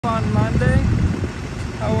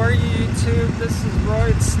How are you, YouTube? This is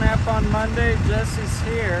Roy at Snap on Monday. Jesse's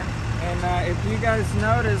here. And if you guys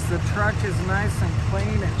notice, the truck is nice and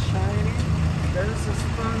clean and shiny. There's his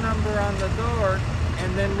phone number on the door.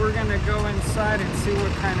 And then we're going to go inside and see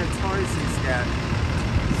what kind of toys he's got.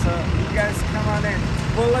 So you guys come on in.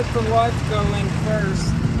 We'll let the wife go in first.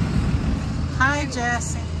 Hi,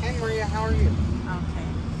 Jesse. Hey, Maria, how are you? Okay.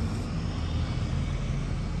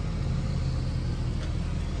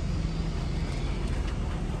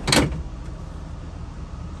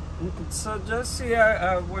 So Jesse,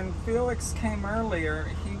 when Felix came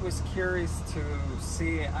earlier, he was curious to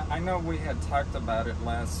see, I know we had talked about it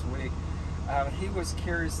last week, he was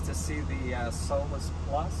curious to see the Solus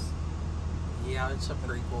Plus. Yeah, it's a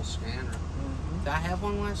pretty cool scanner. Did I have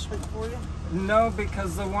one last week for you? No,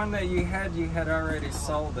 because the one that you had already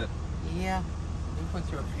sold it. Yeah, we went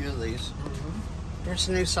through a few of these. There's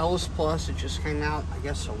a new Solus Plus. It just came out, I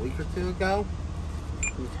guess, a week or two ago.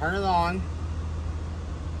 You turn it on,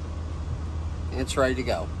 and it's ready to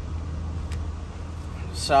go.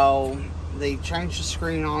 So they changed the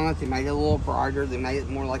screen on it. They made it a little brighter. They made it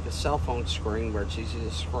more like a cell phone screen where it's easy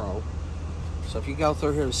to scroll. So if you go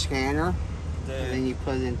through here to scanner, and then you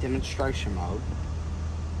put it in demonstration mode.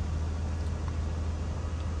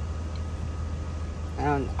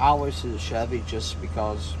 And I always do the Chevy just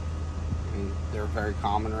because, I mean, they're very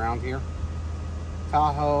common around here.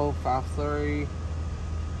 Tahoe, 5.3.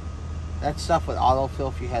 That stuff with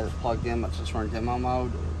autofill, if you had it plugged in, but since we're in demo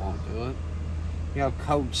mode, it won't do it. You know,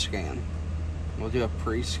 code scan. We'll do a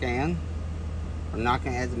pre-scan. We're not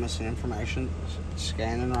going to add the missing information. It's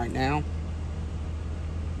scanning right now.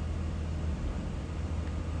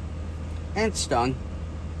 And it's done.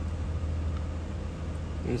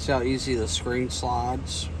 And see how easy the screen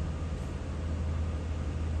slides.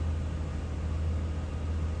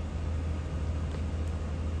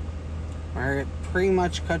 Where it pretty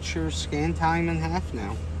much cuts your scan time in half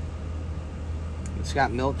now. It's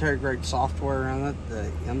got military grade software on it,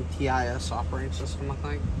 the MTIS operating system, I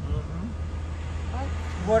think.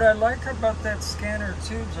 What I like about that scanner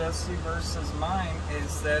too, Jesse, versus mine,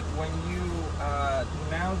 is that when you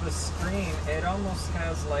now the screen, it almost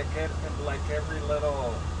has like every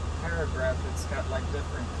little paragraph, it's got like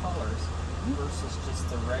different colors versus just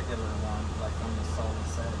the regular one, like on the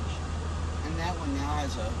Solus Edge. And that one now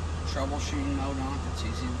has a troubleshooting mode on it that's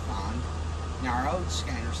easy to find. Now our old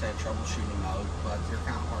scanners had troubleshooting mode, but they're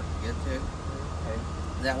kind of hard to get to. Okay.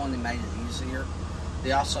 That one, they made it easier.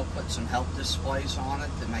 They also put some help displays on it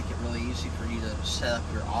that make it really easy for you to set up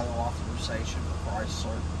your auto authorization before I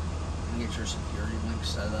sort and get your security link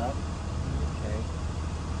set up. Okay.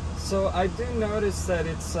 So I do notice that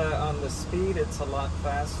it's on the speed, it's a lot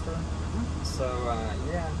faster. So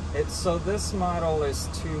yeah, so this model is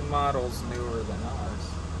 2 models newer than ours.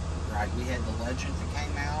 Right. We had the Legend that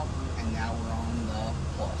came out, and now we're on the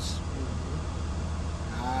Plus.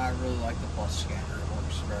 I really like the Plus scanner. It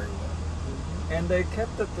works very well. And they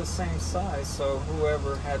kept it the same size, so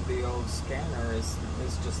whoever had the old scanner is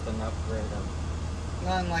just an upgrade of it.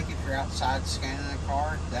 Not like if you're outside scanning a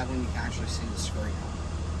car, that one you can actually see the screen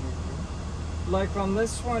on. Like on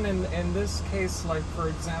this one, in this case, like for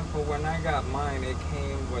example, when I got mine, it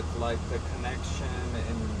came with like the connection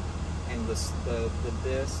and the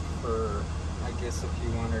disc for, I guess if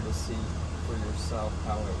you wanted to see for yourself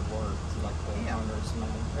how it worked, like the owner's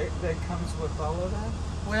manual. It comes with all of that?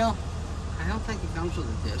 Well, I don't think it comes with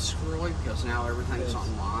a disc really, because now everything's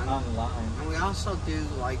online. And we also do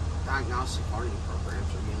like diagnostic learning programs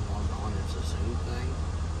where you can log on. It's a Zoom thing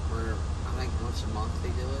where I think once a month they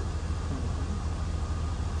do it.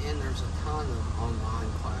 And there's a ton of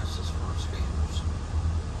online classes for scanners.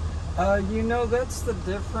 You know, that's the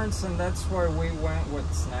difference, and that's why we went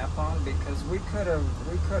with Snap-on, because we could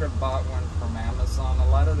have bought one from Amazon. A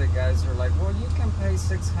lot of the guys are like, well, you can pay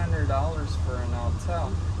 $600 for an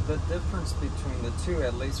Autel. The difference between the two,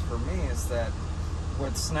 at least for me, is that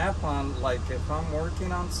with Snap-on, like if I'm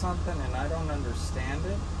working on something and I don't understand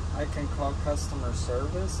it, I can call customer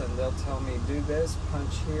service and they'll tell me, do this,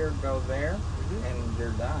 punch here, go there, and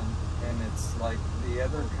you're done. And it's like the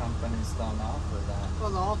other companies don't offer that. Well,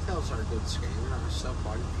 the Autels are a good scanner. I sell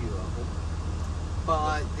quite a few of them.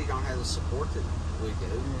 But they don't have the support that we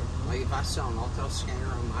do. Like if I sell an Autel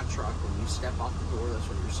scanner on my truck, when you step off the door, that's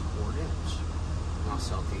what your support is. And I'll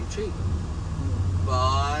sell it to you cheap.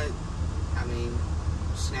 But, I mean,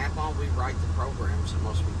 Snap-on, we write the programs that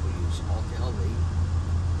most people use. Autel,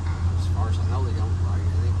 as far as I know, they don't write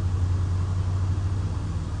anything.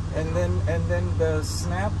 And then the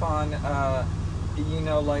Snap-on, you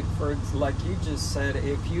know, like you just said,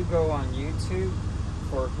 if you go on YouTube,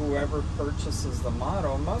 for whoever purchases the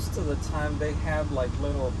model, most of the time they have like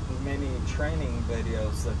little mini training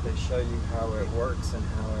videos that they show you how it works and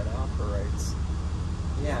how it operates.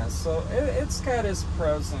 Yeah, so it's got its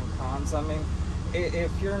pros and cons. I mean,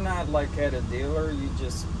 if you're not like at a dealer, you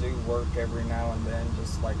just do work every now and then,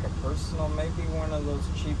 just like a personal, maybe one of those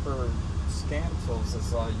cheaper scan tools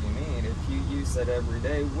is all you need. If you use it every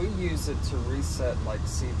day, we use it to reset like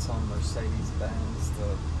seats on Mercedes-Benz,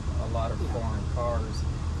 a lot of foreign cars.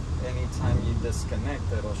 Anytime you disconnect,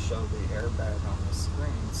 it'll show the airbag on the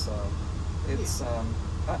screen. So it's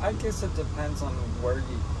I guess it depends on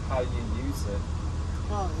how you use it.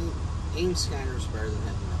 Well, AIM scanner is better than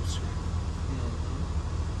having no scanner.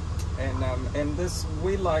 And this,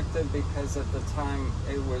 we liked it because at the time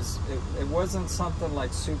it wasn't something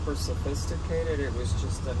like super sophisticated. It was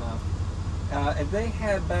just enough. And they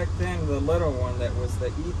had back then the little one that was the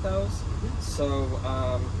Ethos. So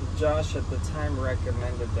Josh at the time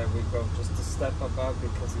recommended that we go just a step above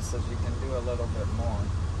because he says you can do a little bit more.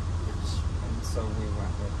 Yes. And so we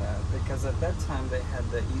went with that because at that time they had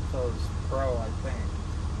the Ethos Pro, I think.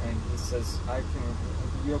 And he says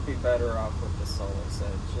you'll be better off with the Solus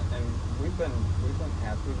Edge. And we've been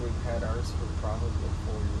happy. We've had ours for probably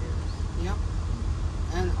 4 years. Yep.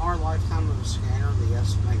 And our lifetime of a scanner, they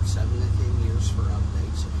estimate 7 to 10 years for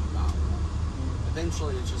updates if you buy one.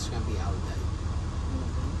 Eventually, it's just going to be out of date.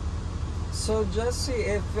 So, Jesse,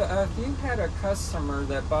 if you had a customer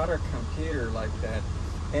that bought a computer like that,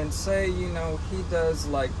 and say, he does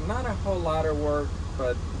like not a whole lot of work,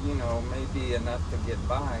 but, maybe enough to get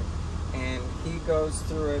by, and he goes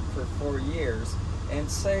through it for 4 years, and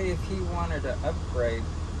say if he wanted to upgrade,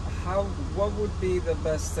 what would be the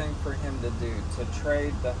best thing for him to do? To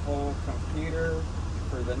trade the whole computer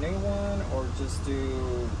for the new one, or just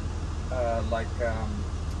do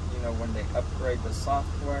when they upgrade the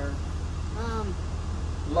software?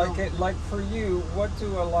 Like for you, what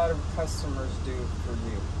do a lot of customers do for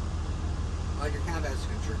you? Well, you're kind of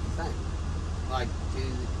asking a tricky thing. Like, do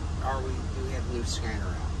we have a new scanner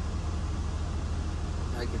out?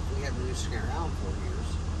 Like, if we have a new scanner out in 4 years,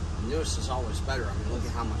 the newest is always better. I mean, look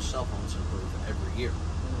at how much cell phones improve every year.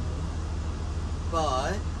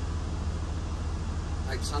 But,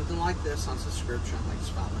 like something like this on subscription, like it's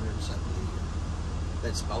 $570 a year.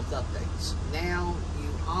 That's both updates. Now, you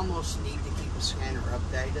almost need to keep a scanner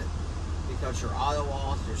updated because your auto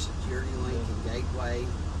auth, your security link, and gateway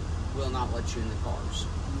will not let you in the cars.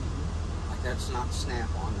 Like, that's not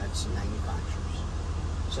Snap-on, that's the manufacturers.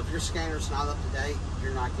 So if your scanner's not up to date,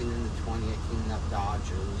 you're not getting into 2018 up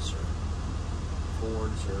Dodges or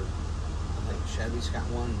Fords, or I think Chevy's got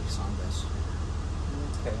one, Nissan does.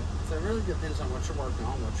 Okay. So it really depends on what you're working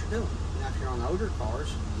on, what you're doing. Now, if you're on older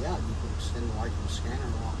cars, yeah, you can extend the life of the scanner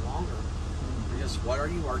a lot longer. Because what are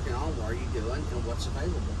you working on, what are you doing, and what's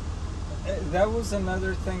available? That was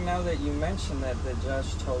another thing now that you mentioned that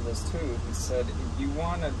Josh told us too. He said you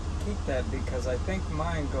want to keep that because I think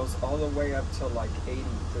mine goes all the way up to like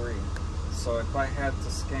 83. So if I had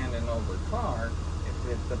to scan an older car,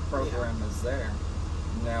 if the program is there.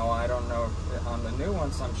 Now I don't know if on the new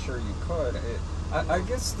ones I'm sure you could. I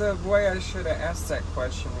guess the way I should have asked that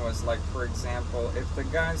question was like, for example, if the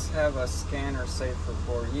guys have a scanner say for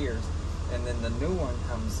 4 years and then the new one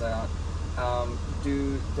comes out,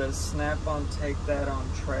 does Snap-on take that on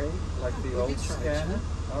trade, like the old scanner?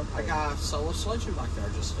 Okay. I got a Solus Legend back there,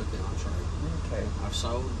 I just took it on trade. Okay. I've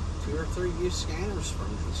sold 2 or 3 used scanners from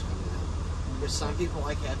these coming out. Because some people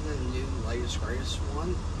like having the new, latest, greatest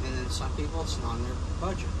one, and then some people it's not in their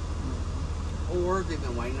budget. Or they've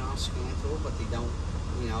been waiting on a scan tool, but they don't,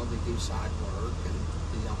 they do side work, and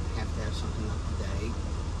they don't have to have something up to date.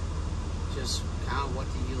 Just kind of what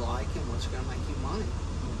do you like and what's going to make you money.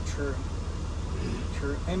 True.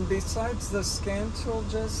 True. And besides the scan tool,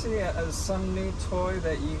 Jesse, some new toy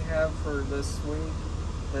that you have for this week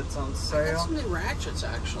that's on sale? I got some new ratchets,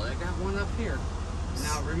 actually. I got one up here.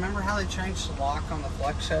 Now, remember how they changed the lock on the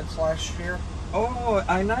flex heads last year? Oh,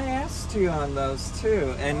 and I asked you on those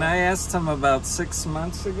too. And I asked them about 6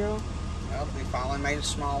 months ago. Well, they finally made a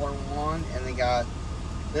smaller one, and they got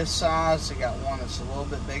this size. They got one that's a little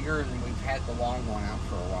bit bigger, and we've had the long one out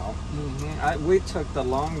for a while. We took the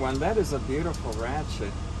long one. That is a beautiful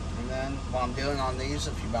ratchet. And then what I'm doing on these,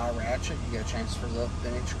 if you buy a ratchet, you get a chance for the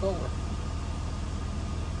vintage cooler.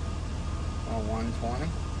 A 120.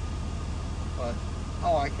 But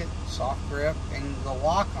I like it. Soft grip, and the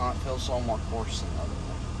lock on it feels a little more coarse than the other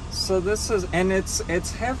one. So this is, and it's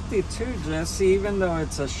hefty too, Jesse. Even though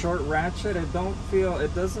it's a short ratchet, it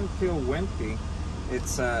doesn't feel wimpy.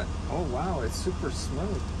 It's oh wow, it's super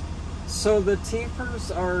smooth. So the teethers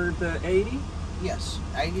are the 80? Yes,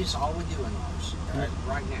 80 is all we do in ours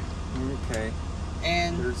right now. Okay.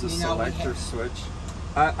 And There's a you know, selector switch.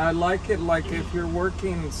 I like it like if you're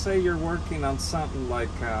working, say you're working on something like,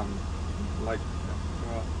 well, I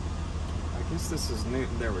guess this is new.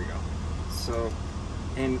 There we go. So,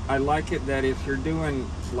 and I like it that if you're doing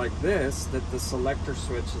like this, that the selector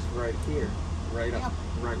switch is right here, right up,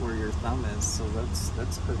 right where your thumb is. So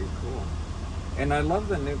that's pretty cool. And I love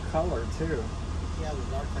the new color too. Yeah, the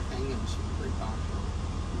dark titanium's pretty popular.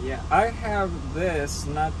 Yeah, I have this,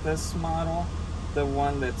 not this model, the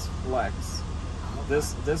one that's flex. Okay.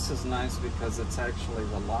 This is nice because it's actually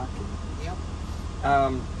the locking. Yep.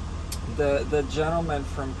 The gentleman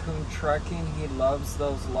from Coon Trucking, he loves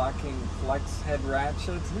those locking flex head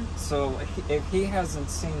ratchets. So if he hasn't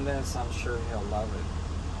seen this, I'm sure he'll love it.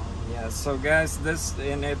 Yeah. So guys, this,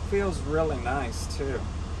 and it feels really nice too.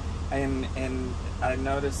 And I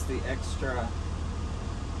noticed the extra.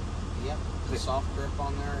 Yep. The soft grip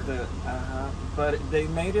on there. But they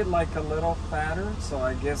made it like a little fatter, so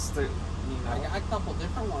I guess the, you know. I got a couple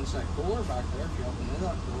different ones. That cooler back there. If you open it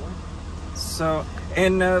up, cooler. So,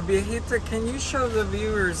 and Viejita, can you show the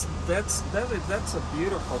viewers, that's a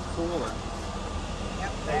beautiful cooler.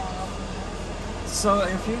 Yep. So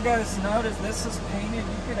if you guys notice, this is painted,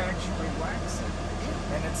 you could actually wax it.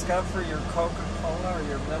 And it's got for your Coca-Cola or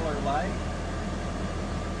your Miller Lite.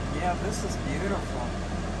 Yeah, this is beautiful.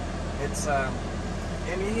 It's,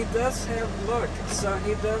 and he does have, look, so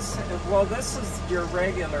he does, well, this is your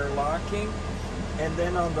regular locking. And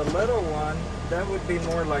then on the little one, that would be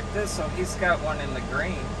more like this. So he's got one in the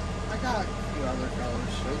green. I got a few other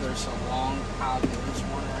colors too. There's a long high nose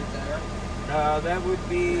one right there. That would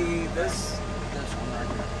be this. This one right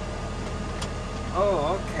here.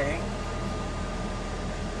 Oh, okay.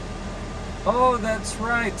 Oh, that's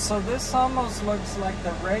right. So this almost looks like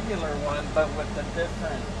the regular one, but with a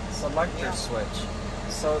different selector switch.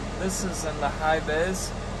 So this is in the high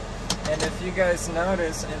vis. And if you guys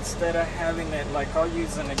notice, instead of having it, like I'll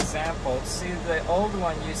use an example. See, the old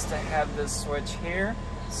one used to have this switch here.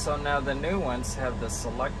 So now the new ones have the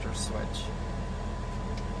selector switch.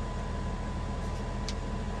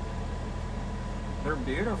 They're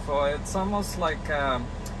beautiful. It's almost like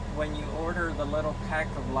when you order the little pack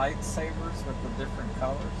of lightsabers with the different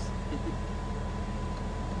colors.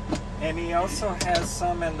 And he also has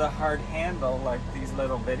some in the hard handle, like these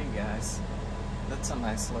little bitty guys. That's a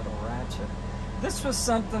nice little ratchet. This was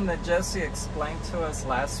something that Jesse explained to us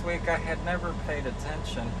last week. I had never paid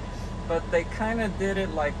attention, but they kind of did it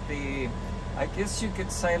like the, I guess you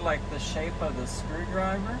could say like the shape of the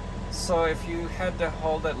screwdriver. So if you had to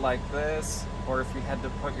hold it like this, or if you had to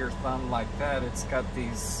put your thumb like that, it's got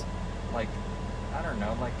these, like, I don't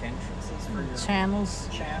know, like entrances for your channels.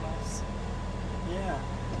 Yeah.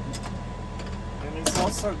 And he's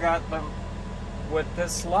also got them with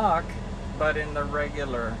this lock, but in the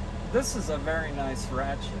regular. This is a very nice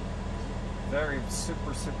ratchet. Very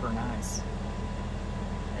super nice.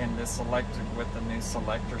 And this electric with the new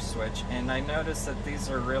selector switch. And I noticed that these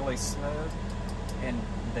are really smooth and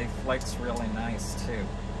they flex really nice too.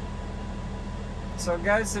 So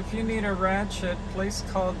guys, if you need a ratchet, please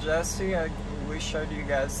call Jesse. We showed you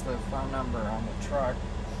guys the phone number on the truck.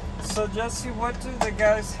 So Jesse, what do the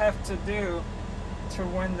guys have to do to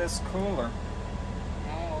win this cooler?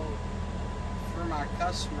 For my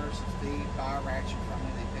customers, if they buy a ratchet from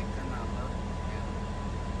me, they pick their number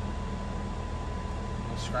and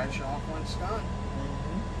we'll scratch it off when it's done.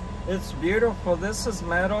 It's beautiful. This is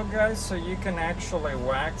metal, guys, so you can actually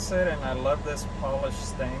wax it, and I love this polished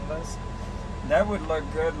stainless. That would look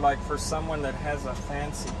good like for someone that has a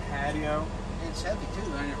fancy patio. It's heavy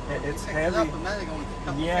too, ain't it? It's heavy.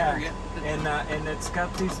 Yeah, and it's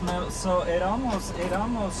got these metal, so it almost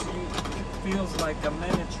feels like a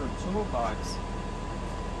miniature toolbox.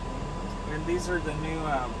 And these are the new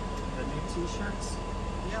T-shirts.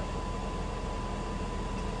 Yep.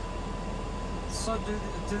 So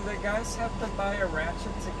do the guys have to buy a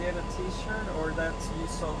ratchet to get a T-shirt, or that's you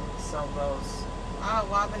sell those?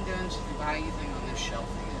 What I've been doing is if you buy anything on this shelf,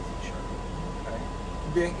 you get a T-shirt. Okay.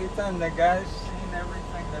 Viejita, the guys seen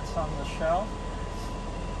everything that's on the shelf.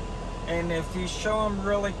 And if you show them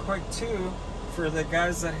really quick too, for the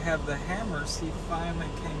guys that have the hammers, he finally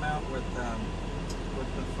came out with the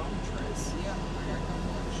foam trays. Yeah, I got a couple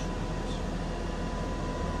of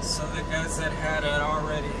So the guys that had it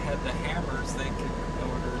already had the hammers, they could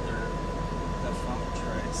order the foam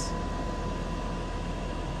trays.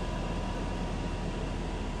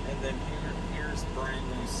 And then here's brand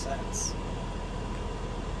new sets.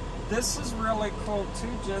 This is really cool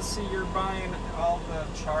too, Jesse. You're buying all the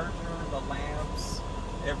charger, the lamps,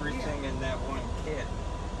 everything in that one kit.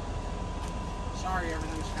 Sorry,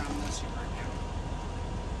 everything's kind of messy right now.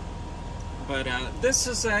 But this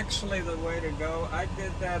is actually the way to go. I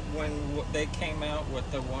did that when they came out with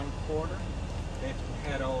the 1/4. It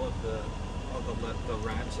had all the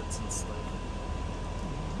ratchets and stuff.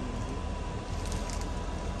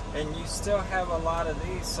 And you still have a lot of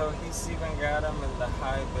these, so he's even got them in the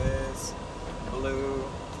high vis, blue,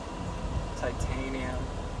 titanium.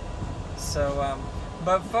 So,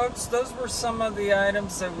 but folks, those were some of the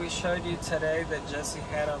items that we showed you today that Jesse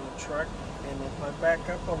had on the truck. And if I back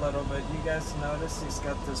up a little bit, you guys notice he's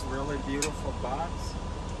got this really beautiful box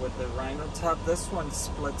with the Rhino top. This one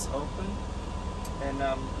splits open. And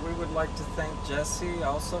we would like to thank Jesse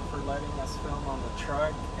also for letting us film on the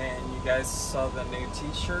truck. And you guys saw the new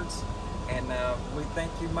t-shirts. And we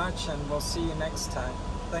thank you much, and we'll see you next time.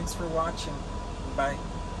 Thanks for watching. Bye.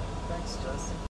 Thanks, Jesse.